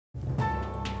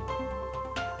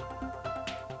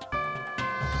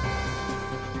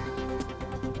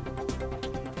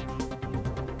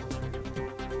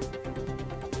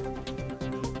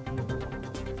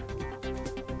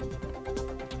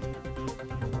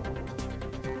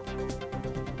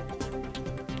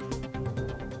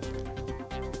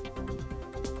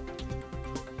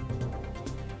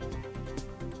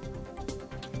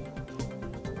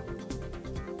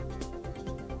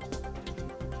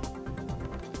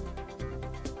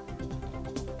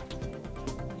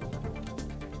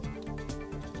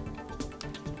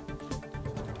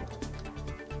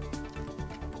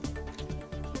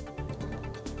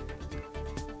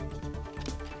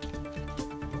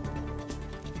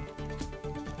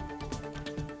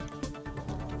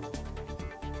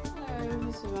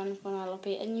This is Random Fun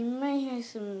LP, and you may hear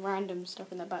some random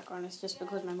stuff in the background. It's just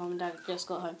because my mum and dad just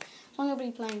got home. So I'm going to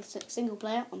be playing single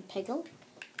player on Peggle,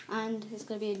 and it's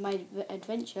going to be my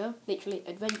adventure, literally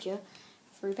adventure,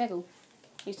 through Peggle.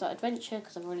 You start adventure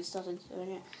because I've already started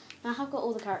doing it. Now I have got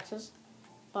all the characters,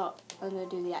 but I'm going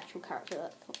to do the actual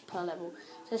character per level.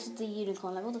 So this is the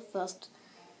unicorn level, the first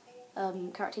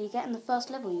character you get, and the first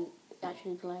level you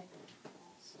actually play.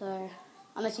 So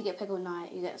unless you get Peggle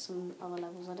Knight, you get some other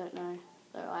levels. I don't know.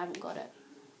 So I haven't got it.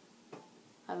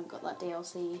 I haven't got that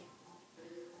DLC.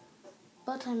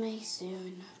 But I may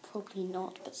soon. Probably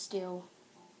not, but still.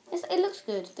 It looks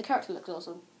good. The character looks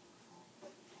awesome.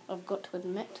 I've got to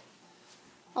admit.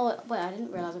 Oh, wait, I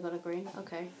didn't realise I got a green.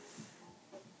 Okay.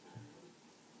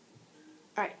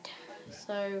 Right.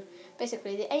 So,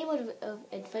 basically, the aim of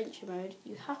adventure mode,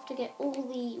 you have to get all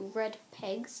the red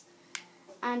pegs.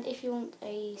 And if you want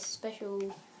a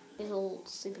special little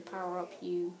super power up,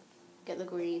 you get the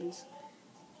greens.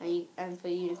 And for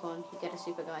unicorn, you get a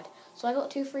super guide. So I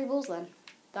got 2 free balls then.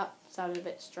 That sounded a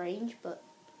bit strange, but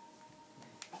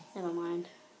never mind.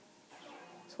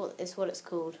 It's what it's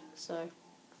called. So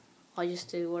I just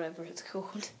do whatever it's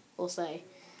called or say.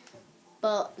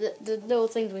 But the little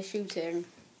things we're shooting,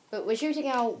 but we're shooting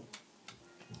out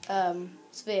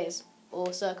spheres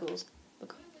or circles.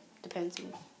 Depends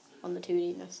on the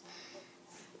 2D-ness.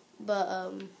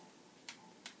 But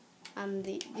and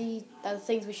the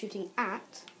things we're shooting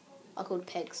at are called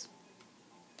pegs.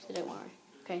 So don't worry.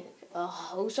 Okay.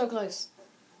 Oh, so close.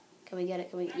 Can we get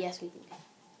it? Yes, we can.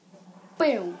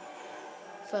 Boom.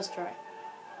 First try.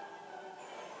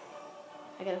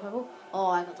 I get a purple. Oh,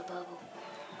 I got the purple.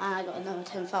 And I got another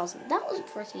 10,000. That was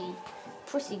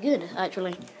pretty good,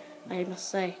 actually. I must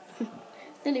say.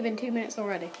 It's nearly been 2 minutes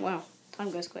already. Wow,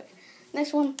 time goes quick.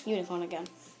 Next one, unicorn again.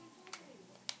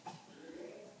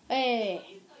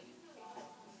 Hey.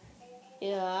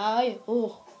 Yeah.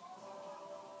 Oh.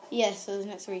 Yes. So the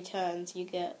next 3 turns, you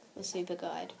get the super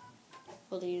guide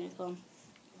for the unicorn.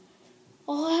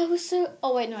 Oh, I was so.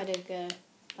 Oh wait, no, I did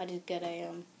get a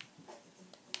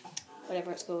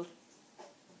whatever it's called.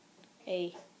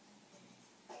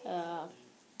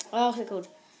 What's it called?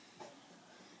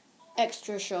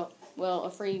 Extra shot. Well,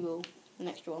 a free ball, an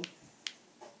extra one.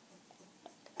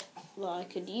 That I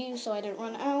could use so I don't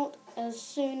run out as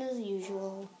soon as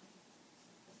usual.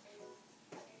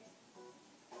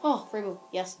 Oh, free ball,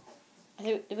 yes. I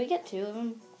think, did we get 2 of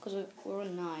them? Because we're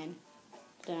on 9.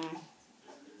 I don't know.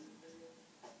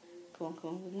 Come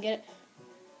on, we can get it.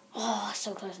 Oh,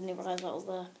 so close, I didn't realise that was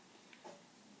there.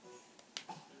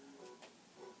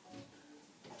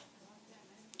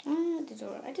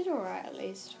 I did alright at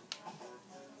least.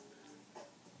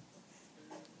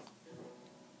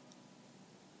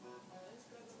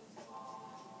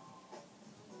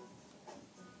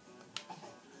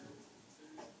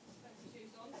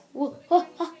 Whoa,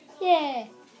 yeah!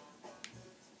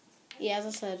 Yeah, as I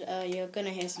said, you're gonna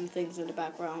hear some things in the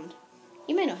background.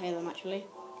 You may not hear them actually.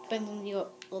 Depends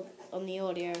on the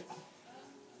audio,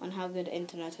 on how good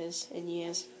internet is in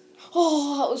years.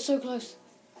 Oh, that was so close.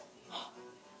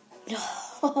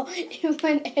 No, it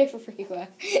went everywhere,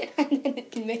 and then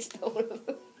it missed all of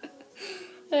them.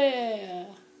 Yeah.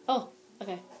 Oh,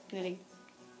 okay, nearly.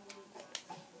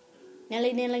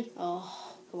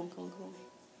 Oh, come on.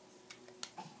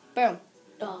 Boom.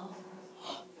 Oh,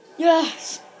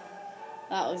 yes,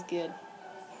 that was good.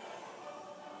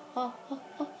 Oh.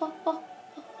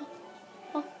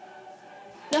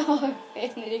 No,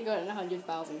 it nearly got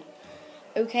 100,000.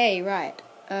 Okay, right.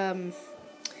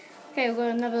 Okay, we've got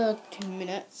another 2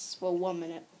 minutes. Well, 1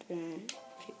 minute,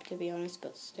 to be honest,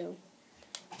 but still.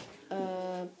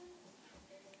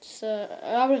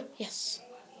 Yes.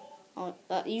 Oh,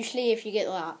 usually, if you get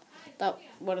that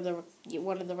one of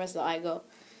the rest that I got,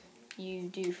 you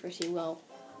do pretty well.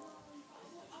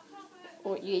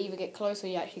 Or you either get close or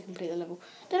you actually complete the level.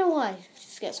 Don't know why. It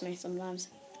just gets me sometimes.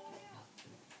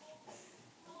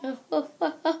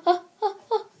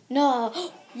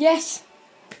 No. Yes.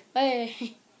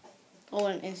 Hey. I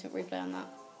want an instant replay on that.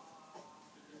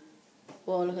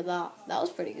 Whoa, look at that. That was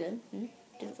pretty good.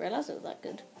 Didn't realise it was that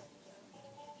good.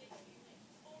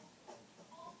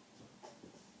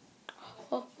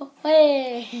 Oh,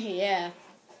 hey. Yeah.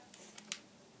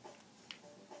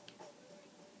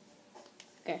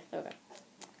 Okay, there we go.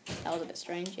 That was a bit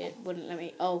strange. It wouldn't let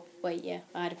me. Oh, wait, yeah.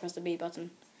 I had to press the B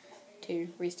button to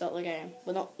restart the game.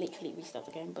 Well, not literally restart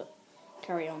the game, but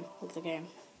carry on with the game.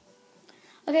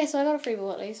 Okay, so I got a free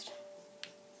ball at least.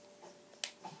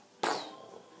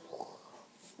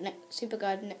 Super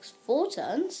guide next 4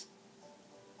 turns.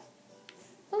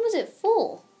 When was it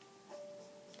 4?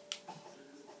 I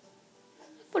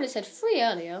thought it said 3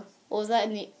 earlier. Or was that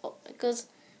in the... Because...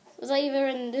 Was that either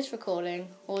in this recording,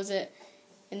 or was it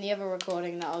in the other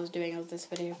recording that I was doing of this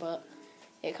video, but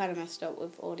it kind of messed up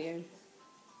with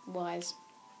audio-wise.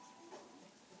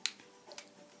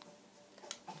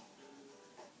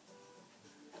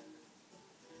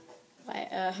 Right,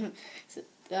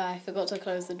 I forgot to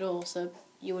close the door, so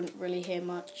you wouldn't really hear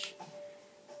much.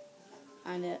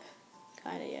 And it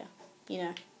kind of, yeah, you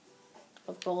know,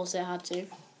 of course it had to.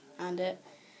 And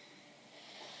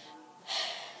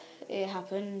it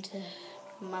happened.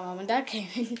 My mum and dad came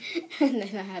in, and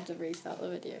then I had to restart the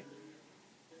video.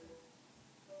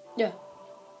 Yeah.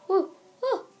 Woo!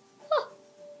 Oh! Oh!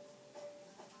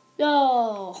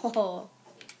 Oh!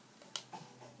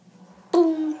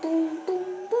 Boom! Boom!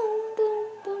 Boom! Boom!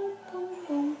 Boom! Boom! Boom!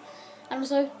 Boom! And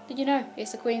also, did you know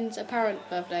it's the Queen's apparent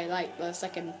birthday, like the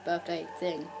second birthday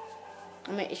thing?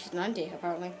 I mean, she's 90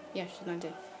 apparently. Yeah, she's 90.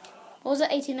 Or was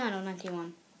it 89 or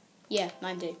 91? Yeah,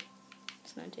 90.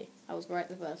 It's 90. I was right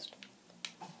the first.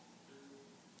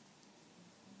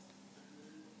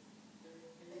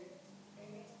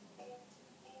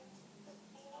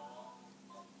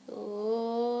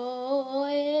 Oh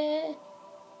yeah!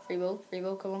 Free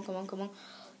ball, come on.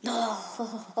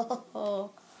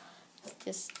 No!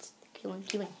 Just kill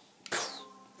him.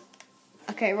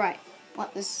 Okay, right.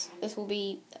 What this will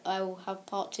be, I will have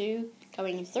part 2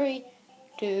 coming in 3,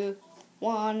 2,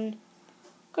 1.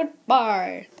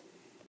 Goodbye.